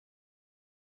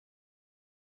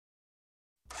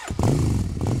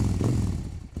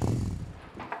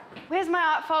Where's my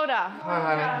art folder?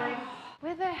 Hi, honey.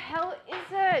 Where the hell is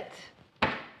it?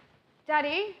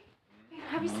 Daddy,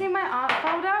 have you seen my art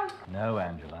folder? No,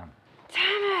 Angela.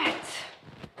 Damn it!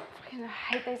 I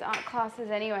hate these art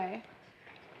classes anyway.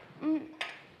 I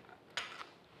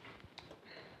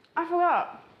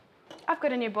forgot. I've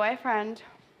got a new boyfriend.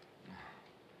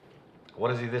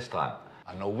 What is he this time?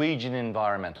 A Norwegian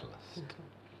environmentalist.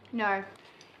 No,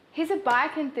 he's a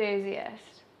bike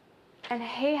enthusiast. And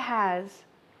he has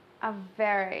a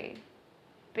very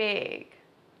big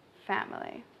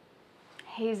family.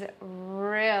 He's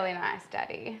really nice,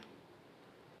 Daddy.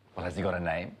 Well, has he got a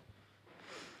name?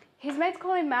 His mates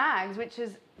call him Mags, which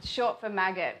is short for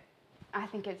maggot. I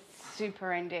think it's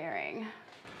super endearing.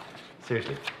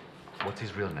 Seriously, what's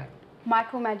his real name?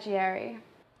 Michael Maggieri.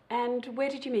 And where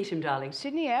did you meet him, darling?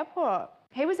 Sydney Airport.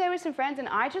 He was there with some friends and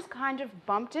I just kind of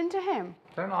bumped into him.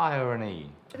 Don't I or an E?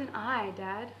 With an I,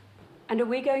 Dad. And are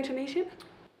we going to meet him?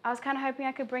 I was kind of hoping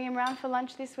I could bring him round for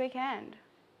lunch this weekend.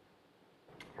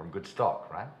 From good stock,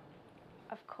 right?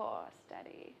 Of course,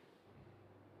 Daddy.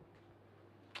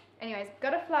 Anyways,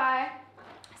 gotta fly.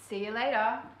 See you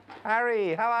later.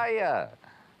 Harry, how are you?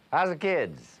 How's the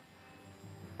kids?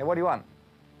 Hey, what do you want?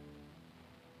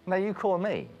 No, you call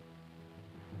me.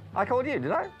 I called you,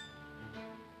 did I?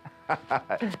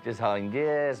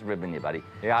 just ribbing you, buddy.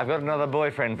 Yeah, I've got another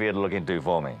boyfriend for you to look into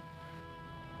for me.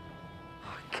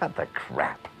 Oh, cut the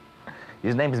crap.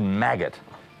 His name is Maggot.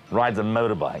 Rides a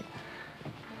motorbike.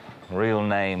 Real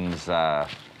name's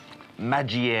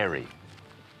Maggieri.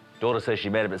 Daughter says she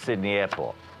met him at Sydney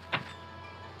Airport.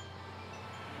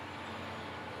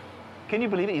 Can you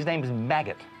believe it? His name's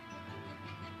Maggot.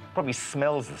 Probably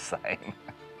smells the same.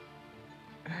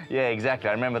 Yeah, exactly.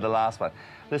 I remember the last one.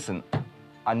 Listen,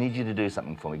 I need you to do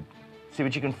something for me. See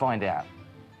what you can find out.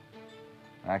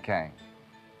 Okay.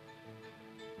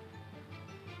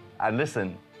 And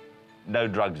listen, no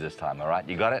drugs this time, all right?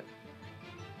 You got it?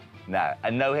 No,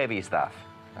 and no heavy stuff.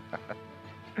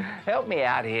 Help me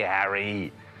out here,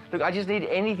 Harry. Look, I just need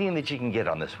anything that you can get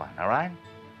on this one, all right?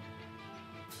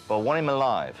 But I want him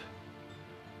alive.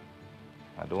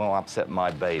 I don't want to upset my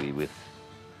baby with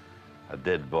a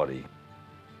dead body.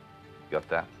 Got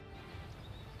that?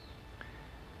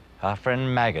 Our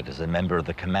friend Maggot is a member of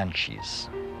the Comanches.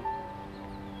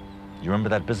 You remember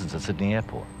that business at Sydney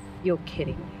Airport? You're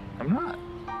kidding. I'm not.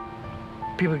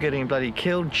 People getting bloody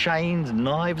killed, chains,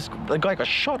 knives. The guy got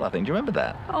shot, I think. Do you remember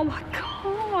that? Oh, my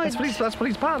God. That's what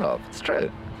he's part of. It's true.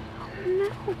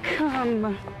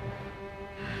 Malcolm.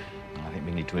 I think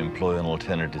we need to employ an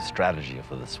alternative strategy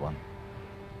for this one.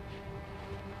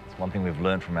 It's one thing we've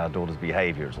learned from our daughter's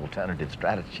behavior is alternative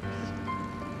strategies.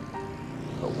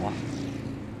 But what?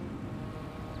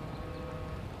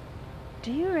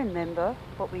 Do you remember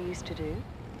what we used to do?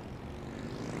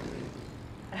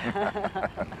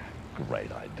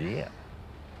 Great idea.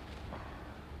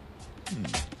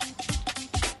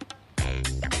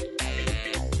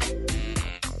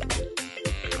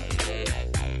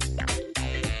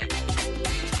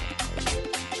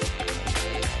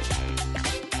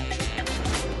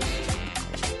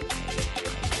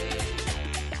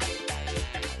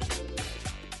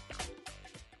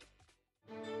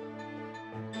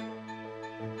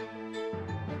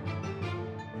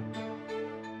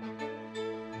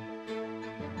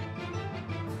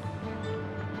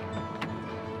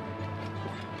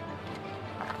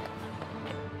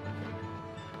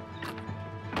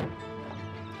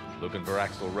 Looking for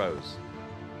Axel Rose.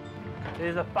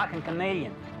 Who's a fucking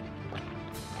comedian?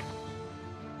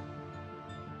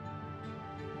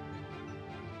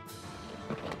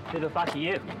 Who the fuck are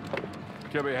you?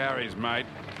 Could be Harry's mate.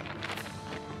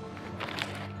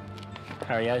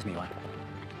 Harry owes me one.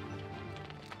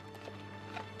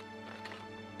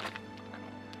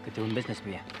 Good doing business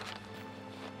with you.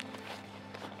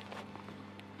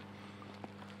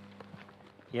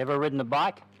 You ever ridden a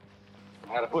bike?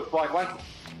 I had a push bike once.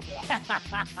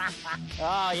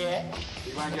 Oh, yeah.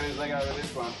 He won't get his leg over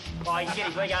this one. Oh, you can get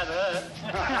his leg over her.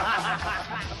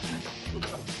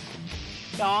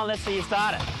 Go on, let's see you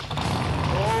start it.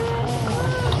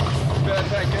 Oh! Better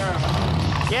take care of him.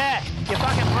 Yeah, you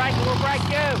fucking break it, we'll break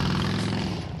you.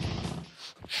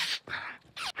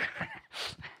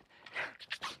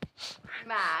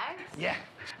 Max? Yeah.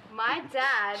 My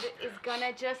dad is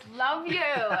gonna just love you.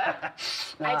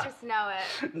 I just know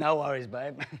it. No worries,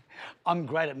 babe. I'm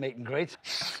great at meet and greets.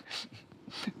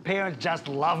 Parents just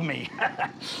love me.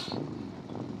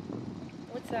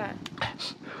 What's that?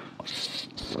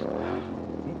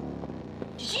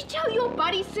 Did you tell your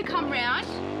buddies to come round?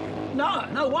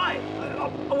 No way. I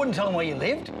wouldn't tell them where you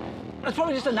lived. It's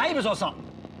probably just the neighbours or something.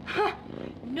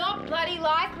 Not bloody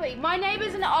likely. My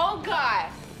neighbour's an old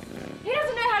guy. He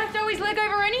doesn't know how to throw his leg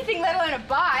over anything, let alone a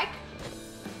bike.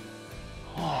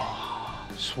 Oh,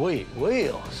 sweet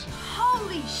wheels.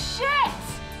 Holy shit!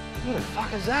 What the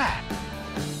fuck is that?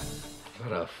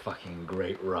 What a fucking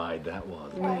great ride that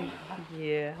was.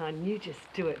 Yeah, and you just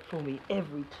do it for me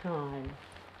every time.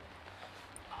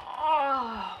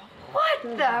 Oh, what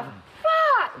the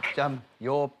fuck?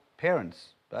 Your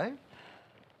parents, babe?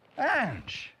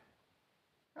 Ange.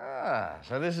 Ah,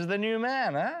 so this is the new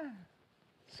man, huh?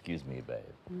 Excuse me,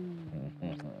 babe.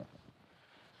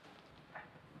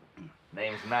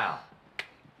 Name's Mal.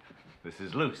 This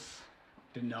is Luce.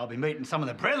 Didn't know I'll be meeting some of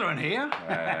the brethren here.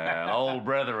 Old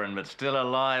brethren, but still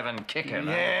alive and kicking.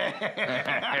 Yeah.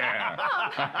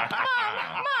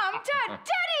 Mom, Dad,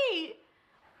 Daddy!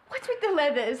 What's with the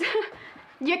leathers?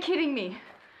 You're kidding me.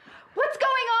 What's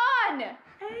going on?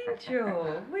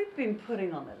 Angel, we've been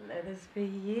putting on the leathers for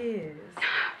years.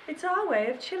 It's our way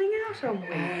of chilling out on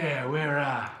weekends. Yeah,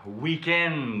 we're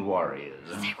weekend warriors.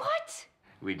 Say what?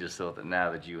 We just thought that now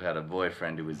that you had a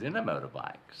boyfriend who was into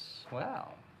motorbikes,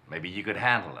 well, maybe you could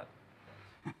handle it.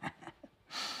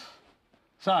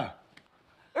 So,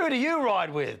 who do you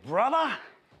ride with, brother?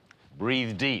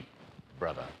 Breathe deep,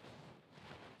 brother.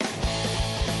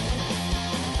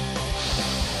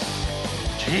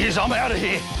 Jeez, I'm out of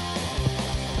here.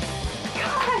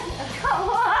 Come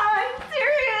on,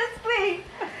 seriously.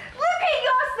 Look at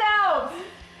yourselves.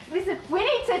 Listen, we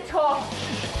need to talk.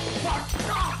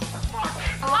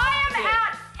 I am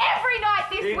out every night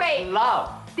this week. Love.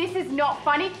 This is not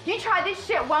funny. You try this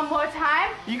shit one more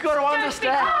time. You gotta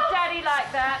understand. Don't be Daddy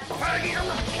like that.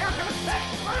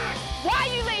 Why are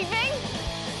you leaving?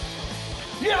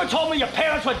 You ever told me your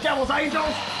parents were devil's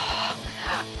angels?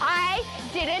 I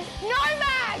didn't know,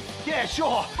 Max. Yeah,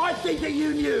 sure. I think that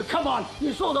you knew. Come on.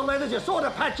 You saw the leathers, you saw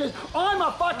the patches. I'm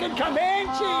a fucking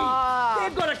Comanche.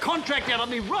 They've got a contract out on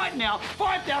me right now.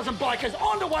 5,000 bikers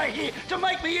on the way here to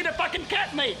make me into fucking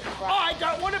cat meat. I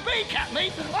don't want to be cat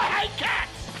meat. I hate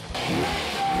cats.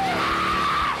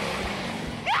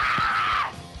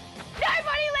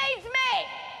 Nobody leaves me.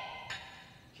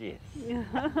 Cheers.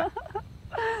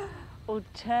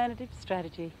 Alternative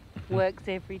strategy. Works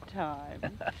every time.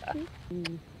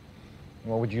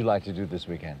 What would you like to do this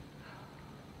weekend?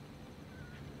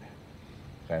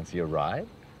 Fancy a ride?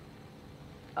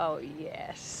 Oh,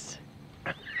 yes.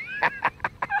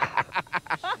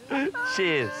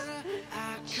 Cheers.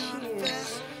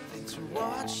 Things to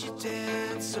watch you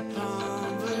dance upon.